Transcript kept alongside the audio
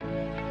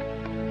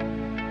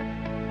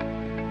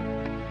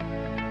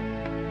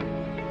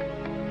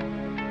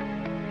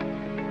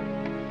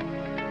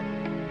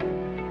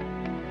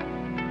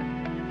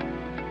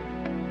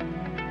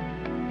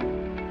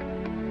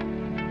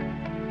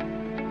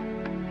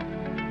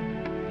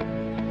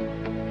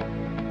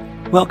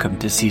Welcome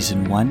to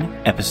Season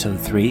 1, Episode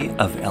 3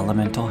 of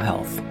Elemental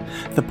Health,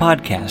 the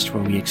podcast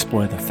where we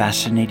explore the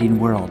fascinating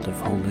world of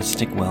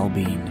holistic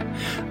well-being.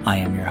 I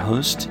am your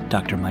host,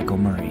 Dr. Michael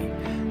Murray.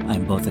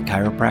 I'm both a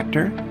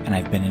chiropractor, and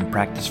I've been in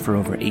practice for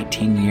over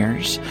 18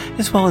 years,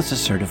 as well as a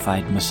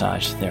certified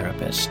massage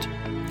therapist.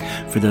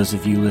 For those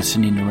of you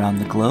listening around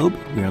the globe,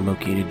 we are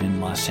located in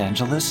Los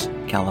Angeles,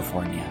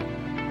 California.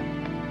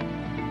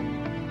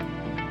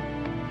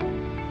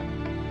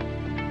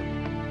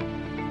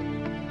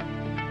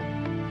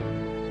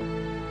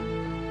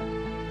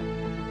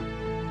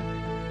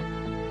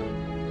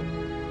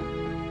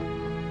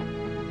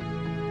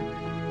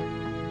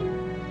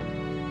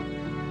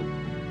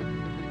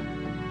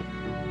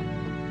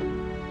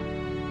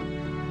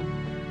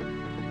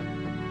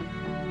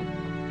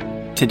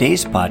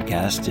 Today's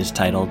podcast is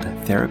titled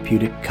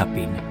Therapeutic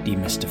Cupping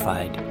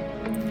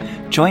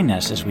Demystified. Join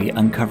us as we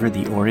uncover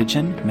the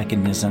origin,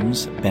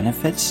 mechanisms,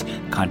 benefits,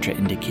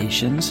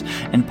 contraindications,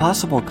 and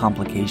possible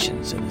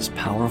complications of this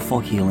powerful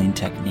healing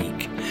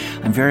technique.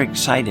 I'm very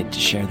excited to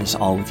share this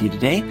all with you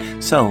today,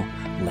 so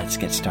let's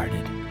get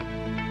started.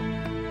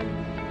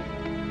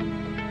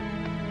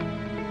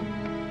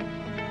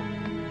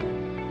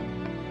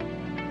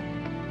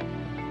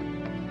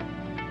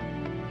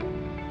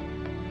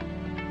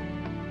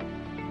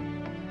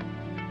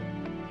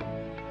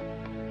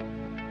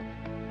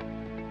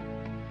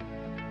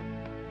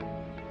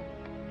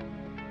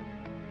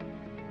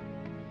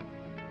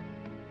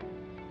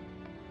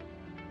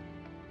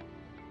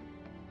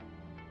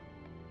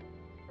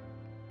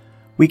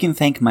 We can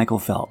thank Michael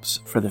Phelps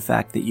for the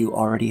fact that you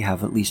already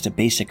have at least a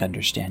basic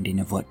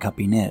understanding of what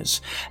cupping is,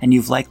 and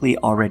you've likely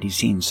already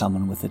seen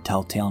someone with the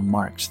telltale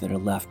marks that are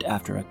left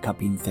after a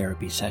cupping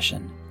therapy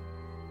session.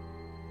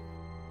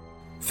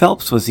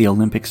 Phelps was the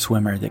Olympic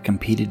swimmer that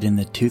competed in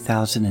the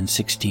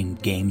 2016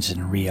 Games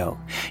in Rio.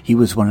 He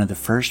was one of the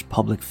first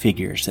public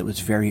figures that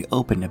was very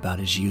open about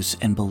his use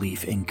and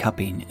belief in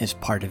cupping as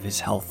part of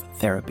his health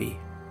therapy.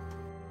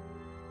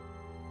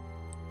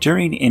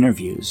 During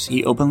interviews,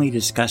 he openly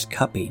discussed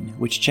cupping,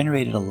 which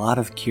generated a lot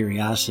of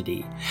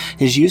curiosity.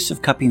 His use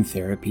of cupping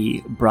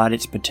therapy brought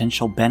its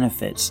potential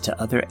benefits to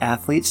other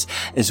athletes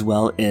as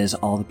well as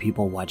all the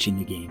people watching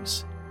the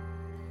games.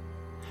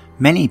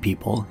 Many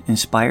people,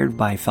 inspired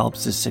by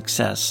Phelps'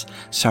 success,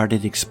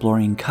 started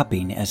exploring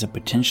cupping as a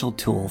potential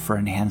tool for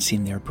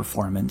enhancing their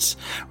performance,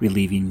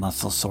 relieving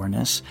muscle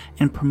soreness,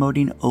 and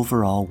promoting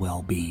overall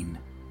well-being.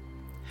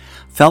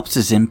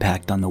 Phelps'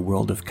 impact on the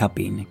world of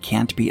cupping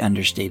can't be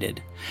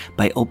understated.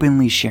 By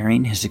openly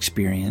sharing his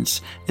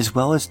experience, as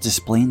well as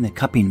displaying the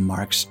cupping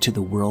marks to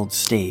the world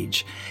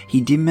stage,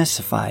 he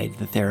demystified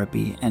the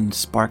therapy and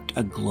sparked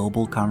a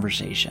global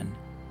conversation.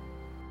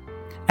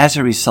 As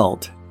a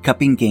result,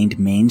 cupping gained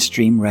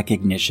mainstream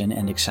recognition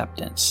and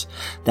acceptance.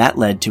 That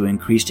led to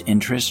increased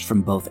interest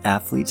from both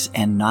athletes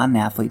and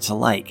non-athletes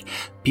alike,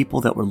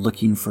 people that were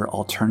looking for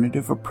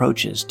alternative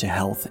approaches to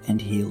health and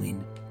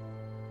healing.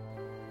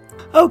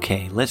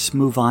 Okay, let's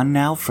move on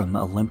now from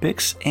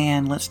Olympics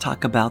and let's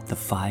talk about the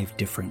 5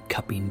 different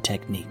cupping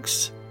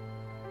techniques.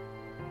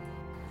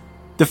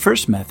 The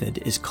first method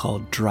is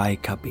called dry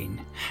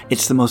cupping.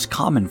 It's the most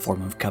common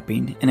form of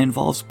cupping and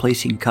involves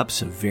placing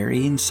cups of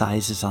varying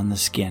sizes on the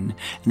skin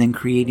and then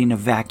creating a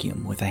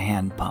vacuum with a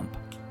hand pump.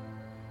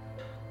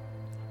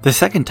 The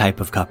second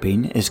type of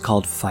cupping is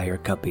called fire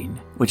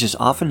cupping, which is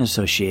often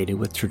associated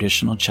with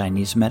traditional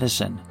Chinese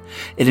medicine.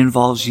 It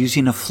involves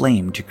using a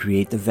flame to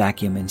create the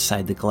vacuum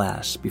inside the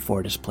glass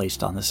before it is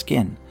placed on the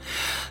skin.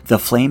 The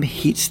flame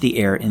heats the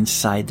air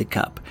inside the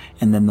cup,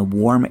 and then the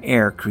warm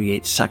air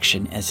creates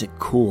suction as it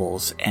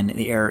cools and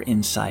the air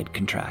inside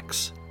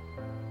contracts.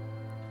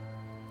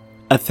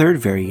 A third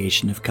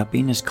variation of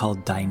cupping is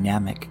called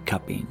dynamic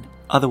cupping,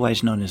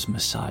 otherwise known as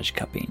massage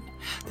cupping.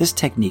 This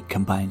technique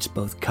combines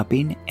both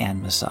cupping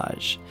and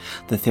massage.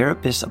 The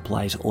therapist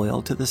applies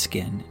oil to the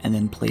skin and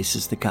then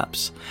places the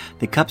cups.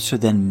 The cups are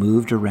then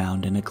moved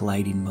around in a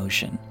gliding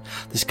motion.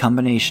 This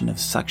combination of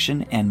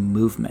suction and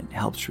movement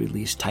helps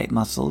release tight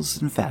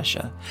muscles and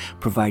fascia,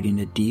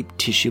 providing a deep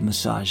tissue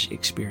massage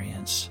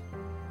experience.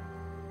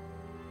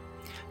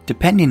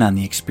 Depending on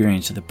the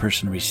experience of the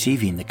person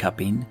receiving the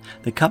cupping,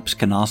 the cups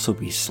can also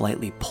be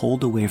slightly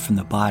pulled away from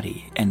the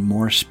body and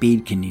more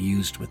speed can be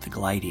used with the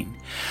gliding.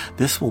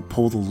 This will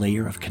pull the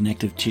layer of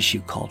connective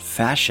tissue called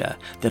fascia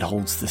that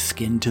holds the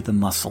skin to the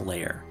muscle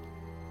layer.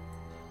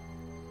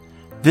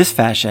 This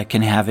fascia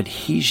can have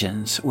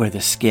adhesions where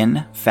the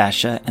skin,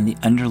 fascia, and the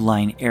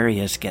underlying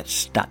areas get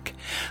stuck.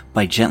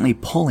 By gently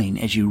pulling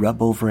as you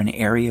rub over an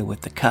area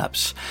with the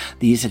cups,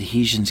 these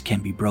adhesions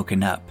can be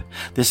broken up.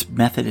 This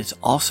method is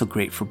also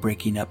great for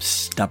breaking up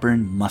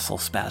stubborn muscle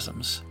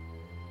spasms.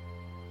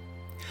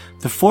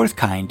 The fourth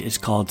kind is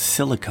called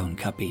silicone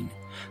cupping.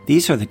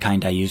 These are the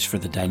kind I use for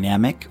the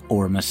dynamic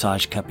or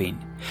massage cupping.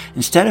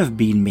 Instead of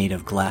being made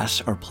of glass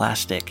or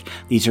plastic,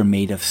 these are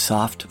made of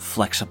soft,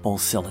 flexible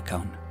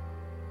silicone.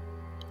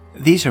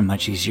 These are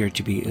much easier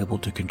to be able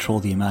to control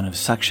the amount of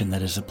suction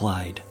that is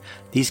applied.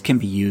 These can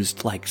be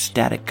used like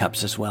static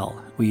cups as well,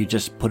 where you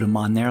just put them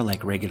on there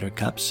like regular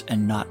cups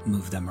and not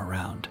move them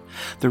around.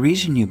 The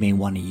reason you may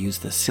want to use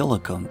the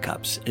silicone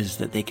cups is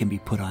that they can be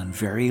put on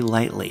very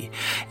lightly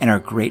and are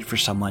great for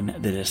someone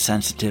that is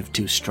sensitive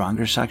to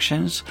stronger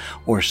suctions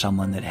or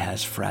someone that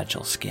has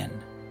fragile skin.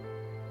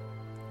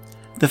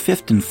 The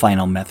fifth and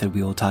final method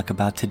we will talk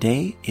about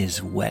today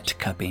is wet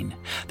cupping.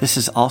 This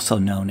is also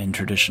known in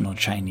traditional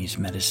Chinese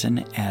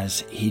medicine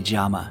as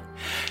hijama.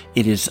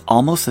 It is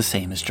almost the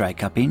same as dry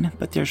cupping,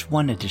 but there's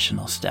one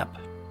additional step.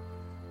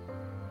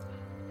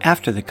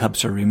 After the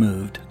cups are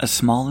removed, a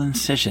small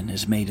incision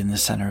is made in the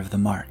center of the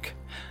mark.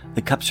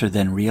 The cups are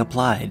then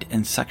reapplied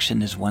and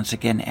suction is once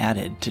again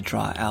added to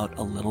draw out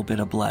a little bit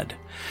of blood.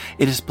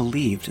 It is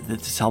believed that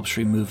this helps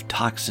remove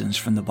toxins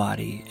from the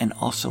body and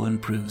also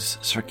improves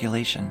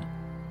circulation.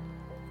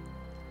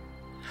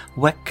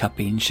 Wet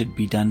cupping should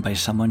be done by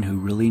someone who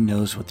really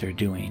knows what they're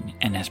doing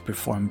and has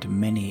performed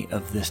many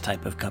of this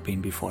type of cupping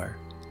before.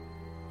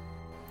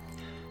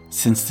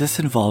 Since this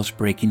involves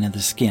breaking of the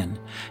skin,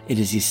 it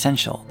is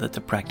essential that the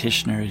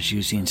practitioner is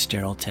using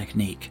sterile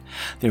technique.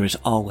 There is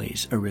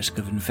always a risk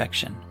of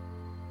infection.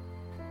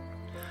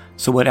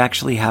 So what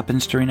actually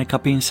happens during a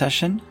cupping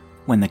session?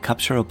 When the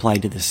cups are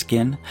applied to the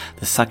skin,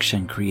 the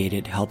suction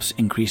created helps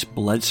increase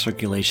blood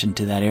circulation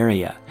to that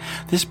area.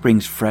 This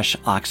brings fresh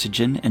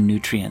oxygen and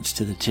nutrients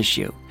to the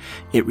tissue.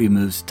 It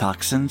removes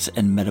toxins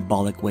and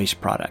metabolic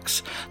waste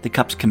products. The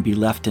cups can be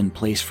left in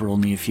place for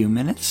only a few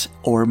minutes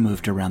or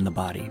moved around the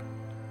body.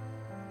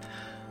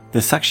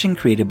 The suction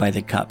created by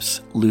the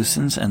cups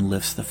loosens and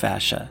lifts the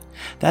fascia.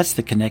 That's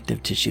the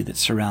connective tissue that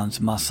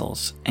surrounds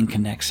muscles and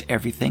connects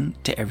everything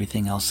to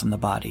everything else in the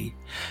body.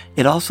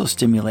 It also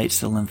stimulates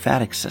the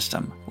lymphatic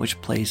system, which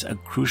plays a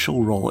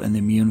crucial role in the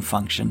immune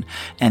function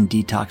and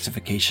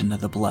detoxification of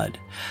the blood.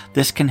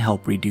 This can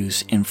help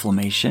reduce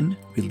inflammation,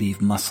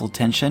 relieve muscle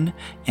tension,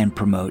 and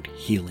promote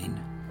healing.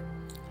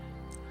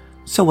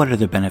 So what are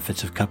the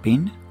benefits of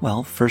cupping?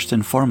 Well, first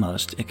and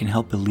foremost, it can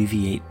help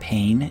alleviate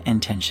pain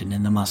and tension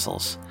in the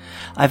muscles.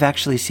 I've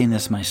actually seen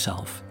this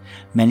myself.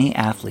 Many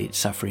athletes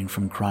suffering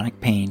from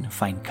chronic pain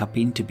find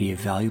cupping to be a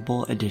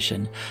valuable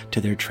addition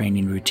to their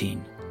training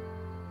routine.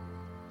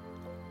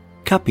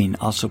 Cupping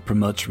also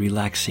promotes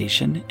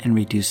relaxation and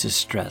reduces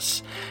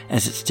stress,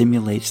 as it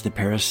stimulates the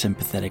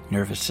parasympathetic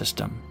nervous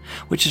system,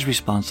 which is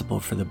responsible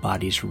for the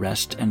body's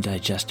rest and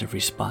digestive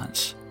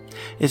response.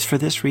 It's for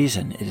this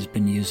reason it has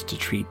been used to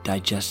treat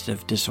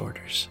digestive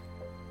disorders.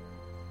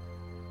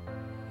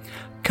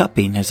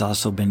 Cupping has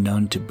also been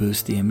known to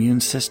boost the immune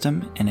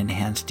system and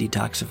enhance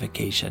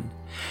detoxification,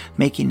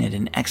 making it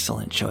an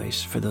excellent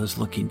choice for those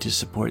looking to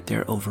support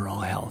their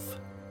overall health.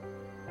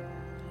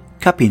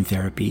 Cupping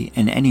therapy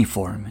in any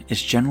form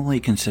is generally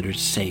considered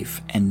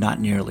safe and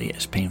not nearly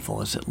as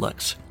painful as it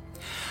looks.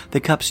 The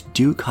cups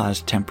do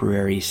cause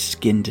temporary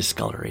skin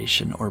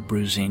discoloration or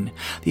bruising.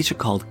 These are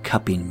called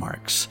cupping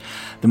marks.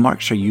 The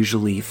marks are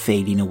usually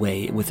fading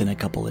away within a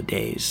couple of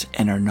days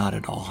and are not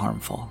at all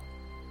harmful.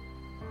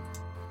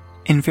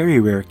 In very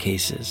rare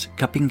cases,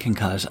 cupping can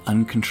cause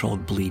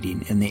uncontrolled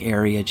bleeding in the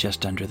area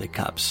just under the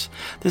cups.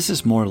 This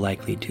is more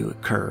likely to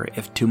occur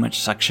if too much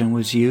suction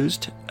was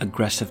used,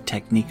 aggressive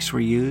techniques were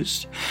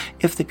used,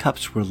 if the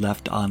cups were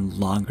left on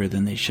longer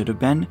than they should have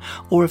been,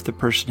 or if the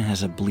person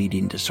has a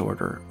bleeding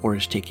disorder or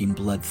is taking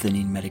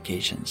blood-thinning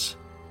medications.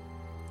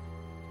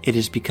 It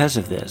is because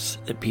of this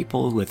that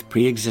people with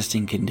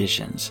pre-existing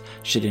conditions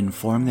should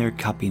inform their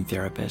cupping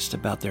therapist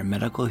about their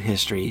medical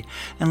history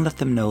and let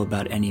them know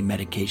about any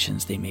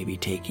medications they may be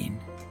taking.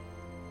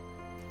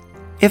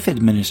 If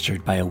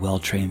administered by a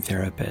well-trained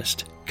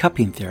therapist,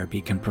 cupping therapy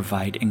can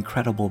provide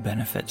incredible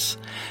benefits.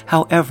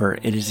 However,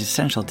 it is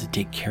essential to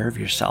take care of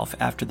yourself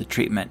after the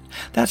treatment.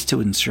 That's to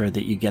ensure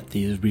that you get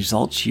the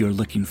results you're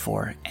looking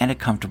for and a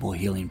comfortable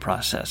healing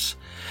process.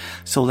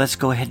 So let's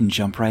go ahead and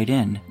jump right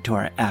in to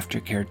our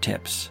aftercare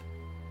tips.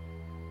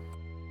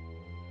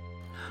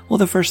 Well,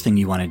 the first thing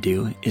you want to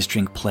do is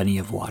drink plenty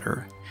of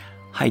water.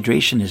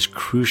 Hydration is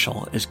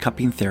crucial as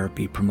cupping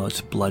therapy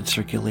promotes blood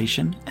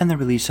circulation and the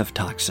release of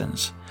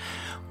toxins.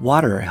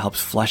 Water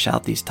helps flush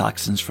out these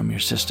toxins from your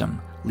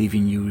system,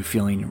 leaving you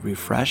feeling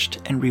refreshed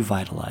and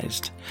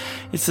revitalized.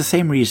 It's the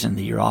same reason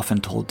that you're often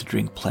told to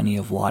drink plenty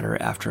of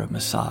water after a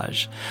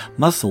massage.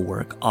 Muscle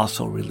work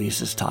also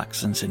releases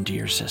toxins into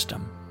your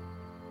system.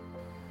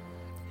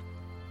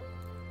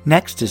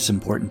 Next, it's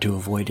important to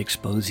avoid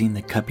exposing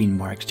the cupping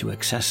marks to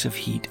excessive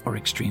heat or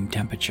extreme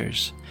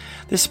temperatures.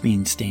 This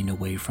means staying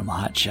away from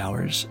hot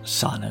showers,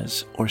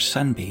 saunas, or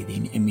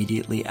sunbathing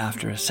immediately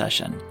after a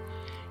session.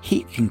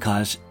 Heat can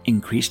cause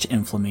increased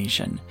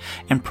inflammation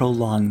and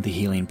prolong the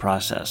healing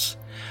process.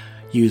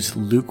 Use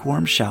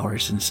lukewarm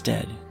showers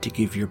instead to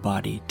give your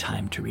body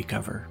time to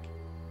recover.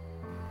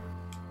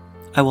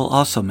 I will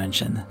also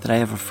mention that I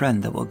have a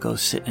friend that will go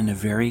sit in a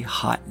very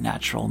hot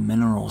natural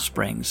mineral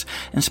springs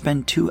and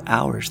spend 2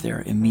 hours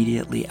there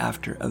immediately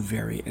after a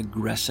very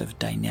aggressive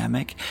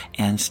dynamic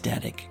and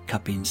static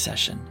cupping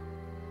session.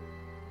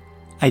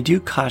 I do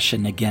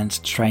caution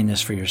against trying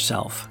this for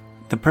yourself.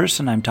 The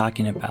person I'm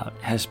talking about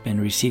has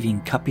been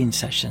receiving cupping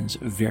sessions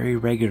very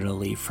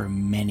regularly for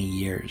many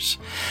years.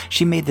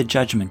 She made the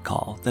judgment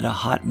call that a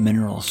hot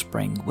mineral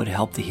spring would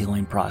help the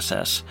healing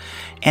process,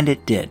 and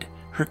it did.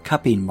 Her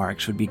cupping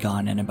marks would be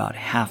gone in about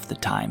half the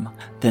time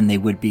than they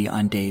would be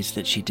on days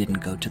that she didn't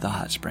go to the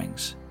hot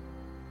springs.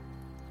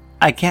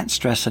 I can't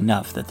stress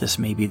enough that this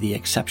may be the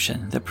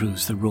exception that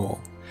proves the rule.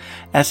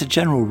 As a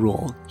general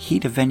rule,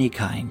 heat of any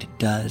kind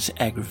does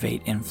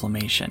aggravate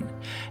inflammation,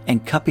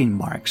 and cupping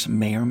marks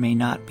may or may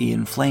not be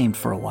inflamed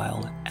for a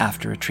while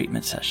after a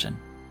treatment session.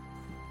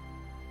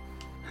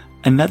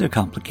 Another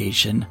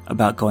complication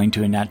about going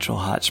to a natural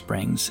hot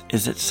springs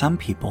is that some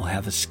people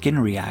have a skin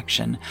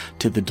reaction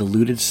to the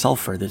diluted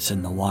sulfur that's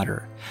in the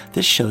water.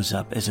 This shows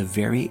up as a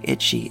very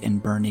itchy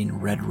and burning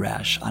red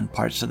rash on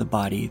parts of the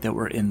body that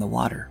were in the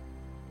water.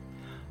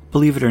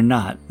 Believe it or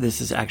not,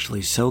 this is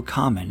actually so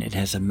common it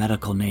has a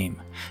medical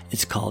name.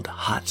 It's called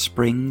hot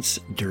springs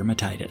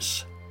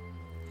dermatitis.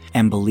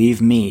 And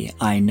believe me,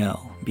 I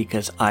know,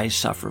 because I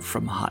suffer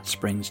from hot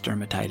springs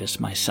dermatitis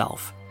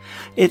myself.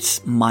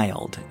 It's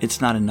mild. It's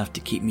not enough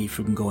to keep me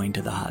from going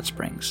to the hot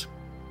springs.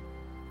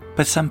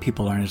 But some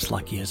people aren't as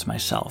lucky as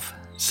myself.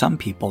 Some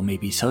people may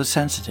be so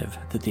sensitive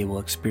that they will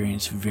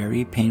experience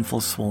very painful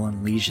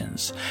swollen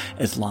lesions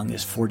as long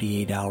as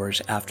 48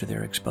 hours after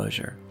their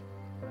exposure.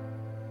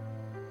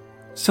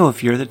 So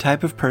if you're the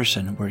type of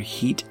person where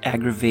heat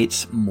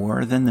aggravates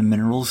more than the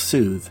minerals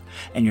soothe,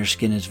 and your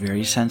skin is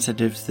very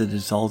sensitive to the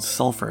dissolved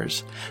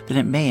sulfurs, then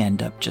it may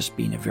end up just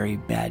being a very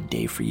bad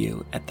day for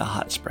you at the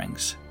hot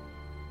springs.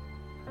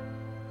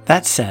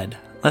 That said,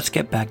 let's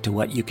get back to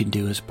what you can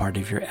do as part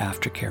of your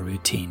aftercare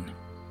routine.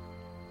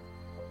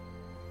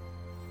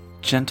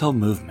 Gentle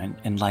movement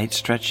and light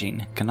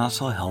stretching can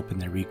also help in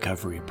the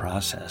recovery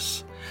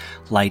process.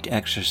 Light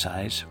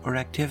exercise or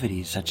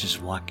activities such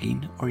as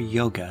walking or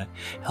yoga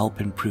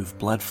help improve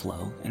blood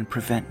flow and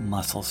prevent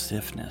muscle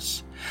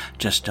stiffness.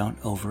 Just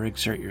don't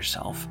overexert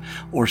yourself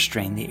or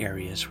strain the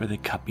areas where the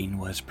cupping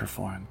was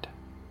performed.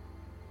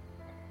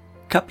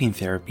 Cupping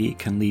therapy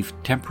can leave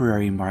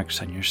temporary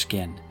marks on your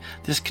skin.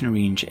 This can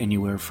range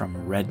anywhere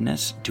from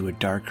redness to a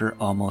darker,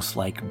 almost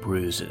like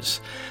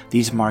bruises.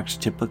 These marks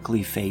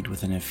typically fade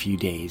within a few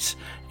days,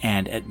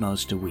 and at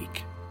most a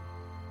week.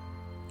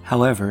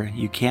 However,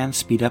 you can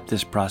speed up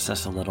this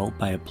process a little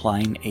by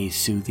applying a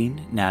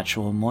soothing,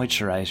 natural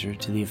moisturizer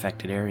to the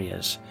affected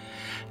areas.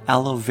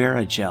 Aloe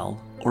vera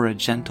gel or a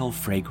gentle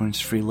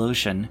fragrance-free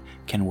lotion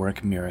can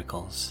work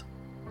miracles.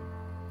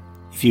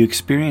 If you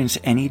experience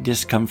any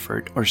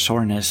discomfort or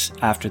soreness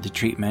after the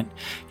treatment,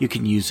 you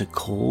can use a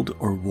cold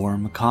or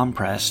warm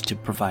compress to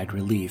provide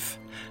relief.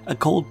 A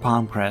cold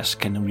compress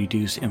can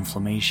reduce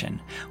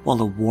inflammation, while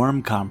a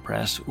warm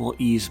compress will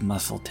ease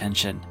muscle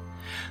tension.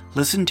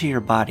 Listen to your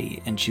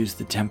body and choose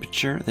the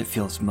temperature that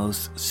feels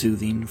most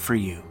soothing for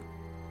you.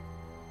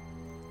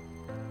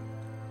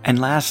 And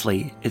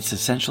lastly, it's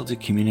essential to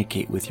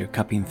communicate with your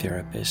cupping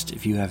therapist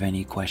if you have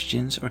any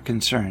questions or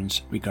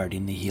concerns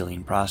regarding the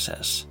healing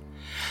process.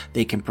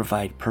 They can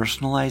provide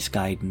personalized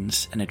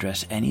guidance and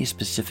address any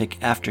specific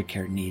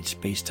aftercare needs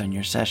based on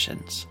your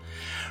sessions.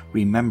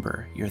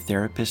 Remember, your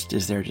therapist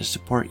is there to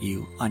support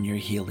you on your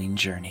healing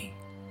journey.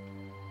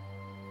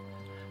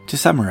 To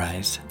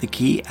summarize, the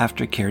key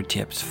aftercare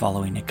tips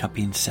following a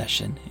cupping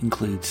session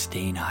include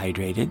staying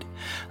hydrated,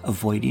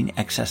 avoiding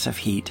excessive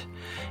heat,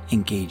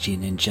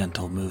 engaging in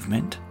gentle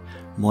movement,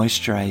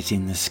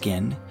 moisturizing the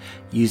skin,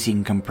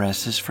 using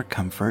compresses for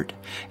comfort,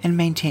 and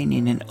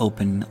maintaining an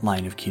open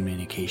line of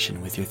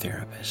communication with your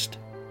therapist.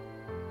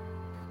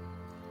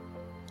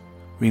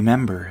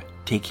 Remember,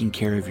 taking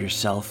care of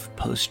yourself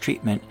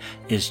post-treatment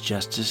is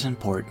just as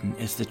important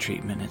as the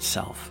treatment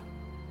itself.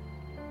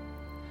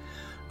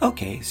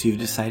 Okay, so you've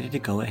decided to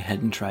go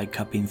ahead and try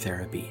cupping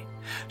therapy.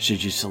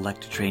 Should you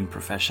select a trained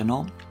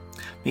professional?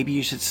 Maybe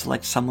you should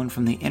select someone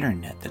from the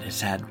internet that has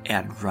had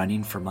ad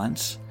running for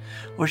months?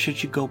 Or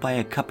should you go buy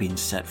a cupping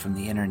set from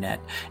the internet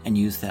and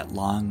use that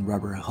long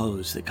rubber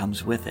hose that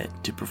comes with it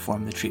to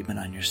perform the treatment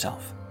on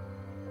yourself?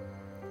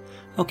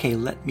 Okay,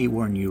 let me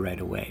warn you right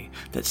away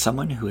that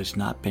someone who has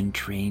not been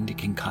trained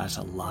can cause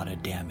a lot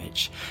of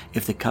damage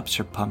if the cups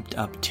are pumped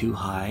up too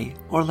high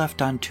or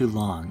left on too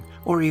long,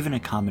 or even a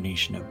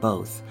combination of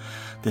both.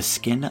 The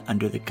skin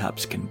under the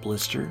cups can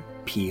blister,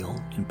 peel,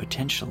 and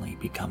potentially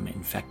become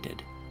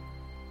infected.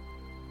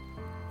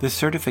 The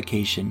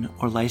certification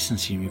or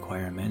licensing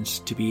requirements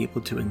to be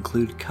able to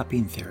include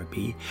cupping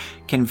therapy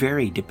can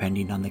vary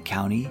depending on the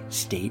county,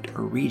 state,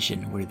 or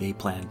region where they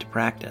plan to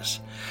practice.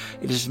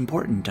 It is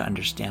important to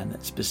understand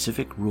that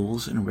specific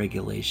rules and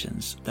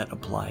regulations that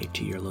apply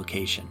to your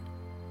location.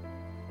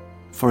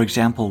 For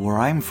example, where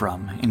I'm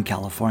from, in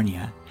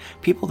California,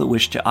 people that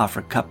wish to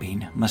offer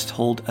cupping must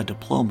hold a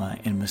diploma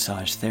in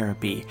massage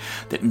therapy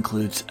that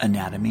includes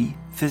anatomy,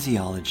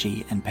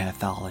 physiology, and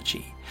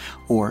pathology,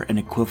 or an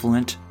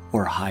equivalent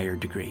or higher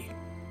degree.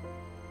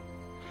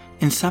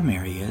 In some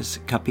areas,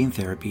 cupping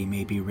therapy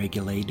may be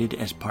regulated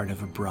as part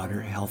of a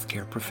broader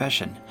healthcare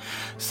profession,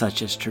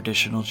 such as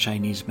traditional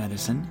Chinese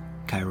medicine,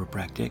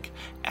 chiropractic,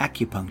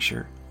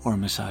 acupuncture, or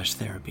massage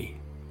therapy.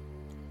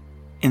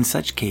 In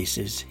such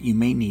cases, you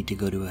may need to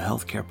go to a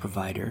healthcare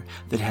provider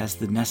that has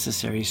the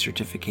necessary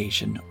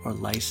certification or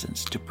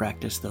license to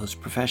practice those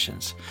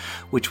professions,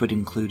 which would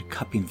include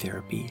cupping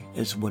therapy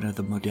as one of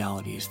the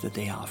modalities that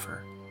they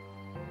offer.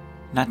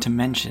 Not to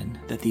mention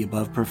that the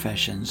above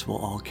professions will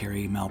all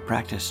carry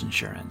malpractice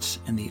insurance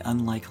in the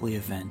unlikely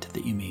event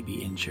that you may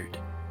be injured.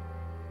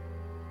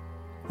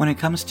 When it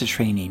comes to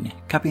training,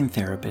 cupping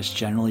therapists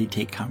generally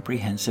take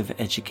comprehensive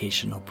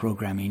educational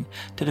programming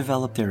to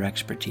develop their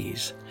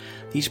expertise.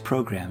 These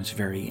programs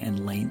vary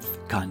in length,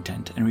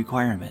 content, and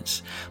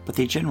requirements, but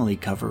they generally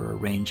cover a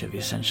range of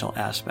essential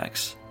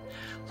aspects.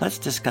 Let's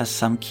discuss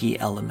some key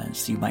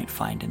elements you might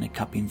find in a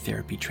cupping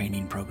therapy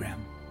training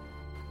program.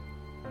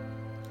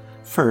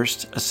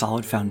 First, a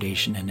solid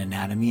foundation in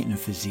anatomy and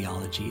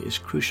physiology is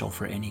crucial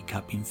for any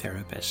cupping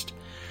therapist.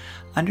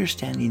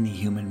 Understanding the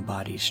human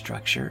body's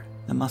structure,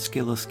 the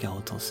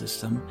musculoskeletal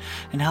system,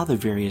 and how the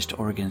various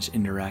organs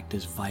interact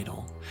is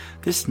vital.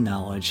 This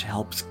knowledge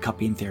helps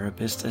cupping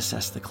therapists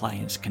assess the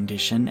client's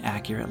condition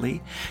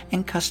accurately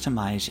and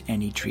customize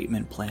any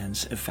treatment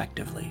plans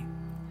effectively.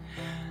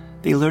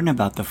 They learn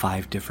about the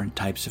 5 different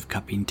types of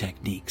cupping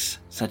techniques,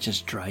 such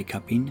as dry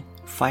cupping,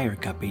 fire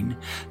cupping,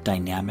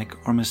 dynamic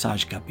or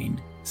massage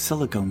cupping,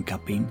 silicone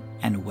cupping,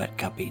 and wet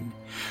cupping.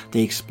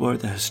 They explore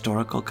the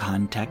historical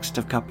context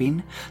of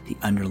cupping, the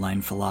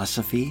underlying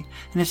philosophy,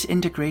 and its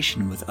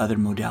integration with other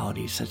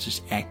modalities such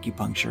as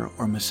acupuncture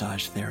or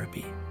massage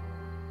therapy.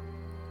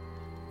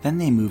 Then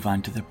they move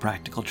on to the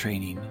practical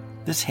training.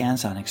 This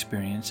hands-on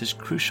experience is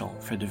crucial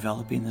for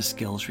developing the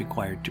skills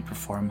required to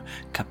perform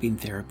cupping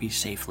therapy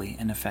safely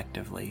and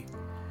effectively.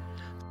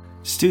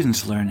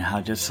 Students learn how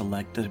to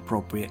select the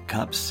appropriate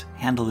cups,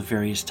 handle the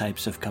various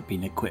types of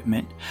cupping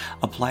equipment,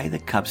 apply the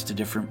cups to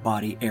different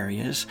body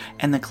areas,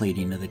 and the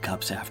cleaning of the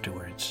cups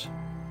afterwards.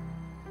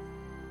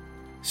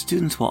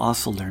 Students will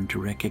also learn to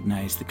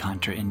recognize the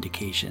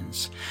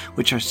contraindications,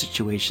 which are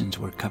situations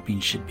where cupping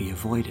should be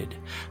avoided,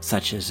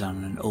 such as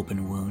on an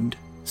open wound,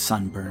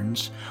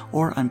 sunburns,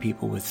 or on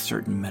people with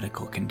certain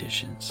medical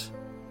conditions.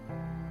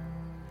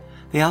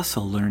 They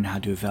also learn how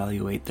to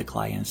evaluate the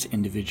client's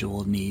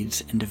individual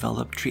needs and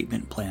develop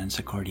treatment plans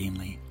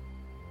accordingly.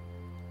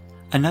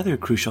 Another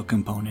crucial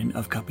component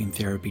of cupping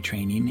therapy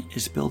training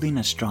is building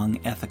a strong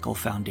ethical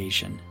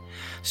foundation.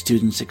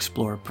 Students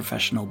explore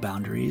professional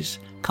boundaries,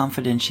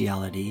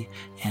 confidentiality,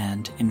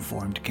 and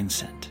informed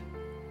consent.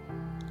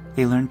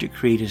 They learn to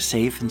create a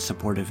safe and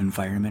supportive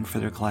environment for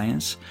their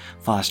clients,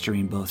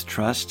 fostering both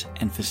trust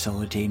and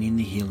facilitating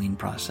the healing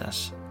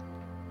process.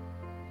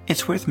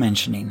 It's worth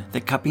mentioning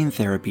that cupping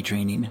therapy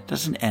training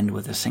doesn't end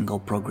with a single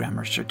program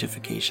or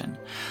certification.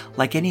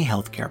 Like any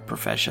healthcare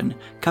profession,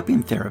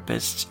 cupping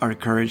therapists are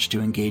encouraged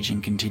to engage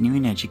in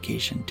continuing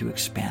education to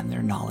expand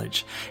their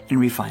knowledge and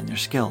refine their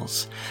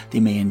skills. They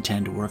may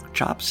attend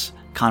workshops,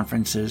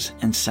 conferences,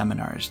 and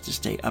seminars to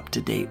stay up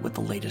to date with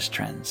the latest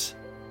trends.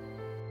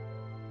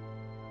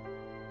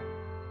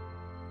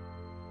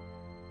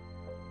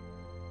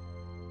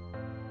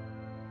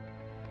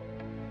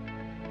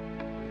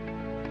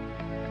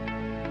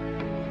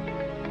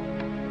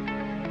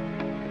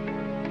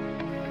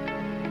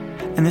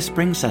 And this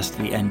brings us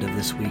to the end of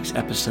this week's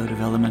episode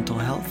of Elemental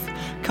Health.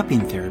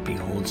 Cupping therapy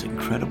holds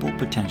incredible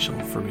potential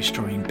for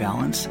restoring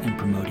balance and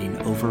promoting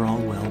overall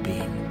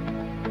well-being.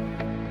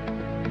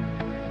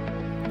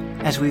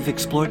 As we've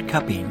explored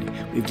cupping,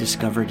 we've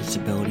discovered its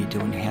ability to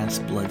enhance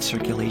blood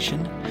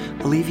circulation,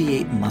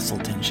 alleviate muscle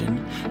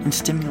tension, and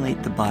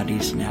stimulate the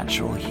body's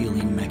natural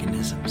healing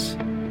mechanisms.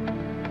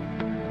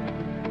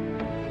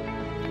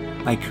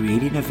 By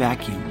creating a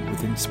vacuum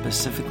within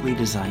specifically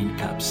designed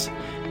cups,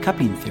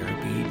 cupping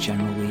therapy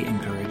generally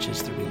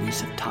encourages the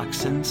release of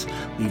toxins,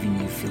 leaving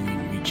you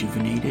feeling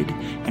rejuvenated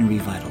and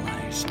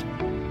revitalized.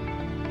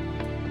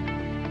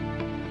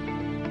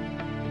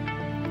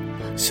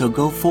 So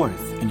go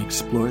forth and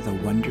explore the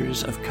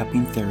wonders of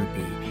cupping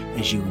therapy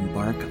as you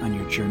embark on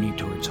your journey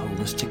towards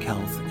holistic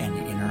health and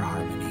inner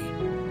harmony.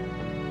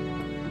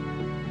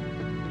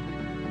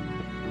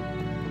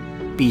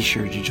 Be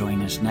sure to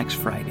join us next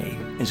Friday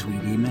as we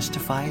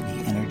demystify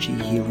the energy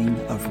healing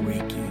of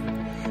Reiki.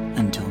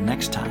 Until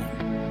next time,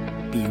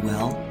 be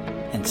well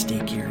and stay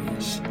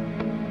curious.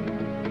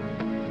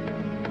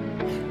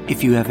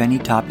 If you have any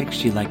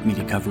topics you'd like me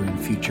to cover in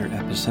future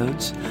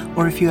episodes,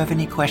 or if you have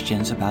any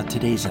questions about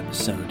today's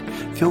episode,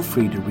 feel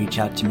free to reach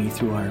out to me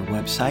through our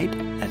website,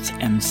 that's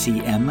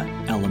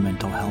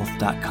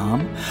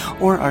mcmelementalhealth.com,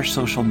 or our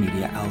social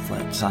media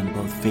outlets on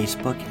both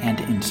Facebook and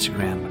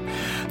Instagram.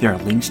 There are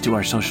links to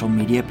our social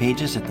media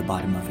pages at the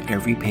bottom of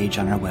every page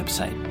on our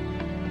website.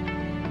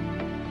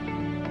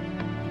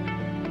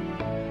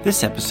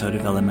 This episode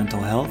of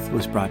Elemental Health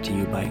was brought to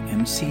you by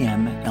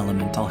MCM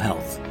Elemental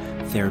Health,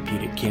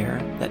 therapeutic care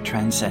that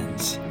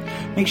transcends.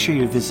 Make sure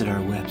you visit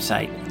our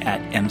website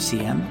at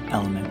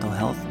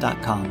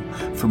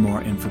mcmelementalhealth.com for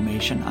more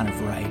information on a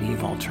variety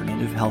of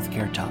alternative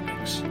healthcare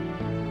topics.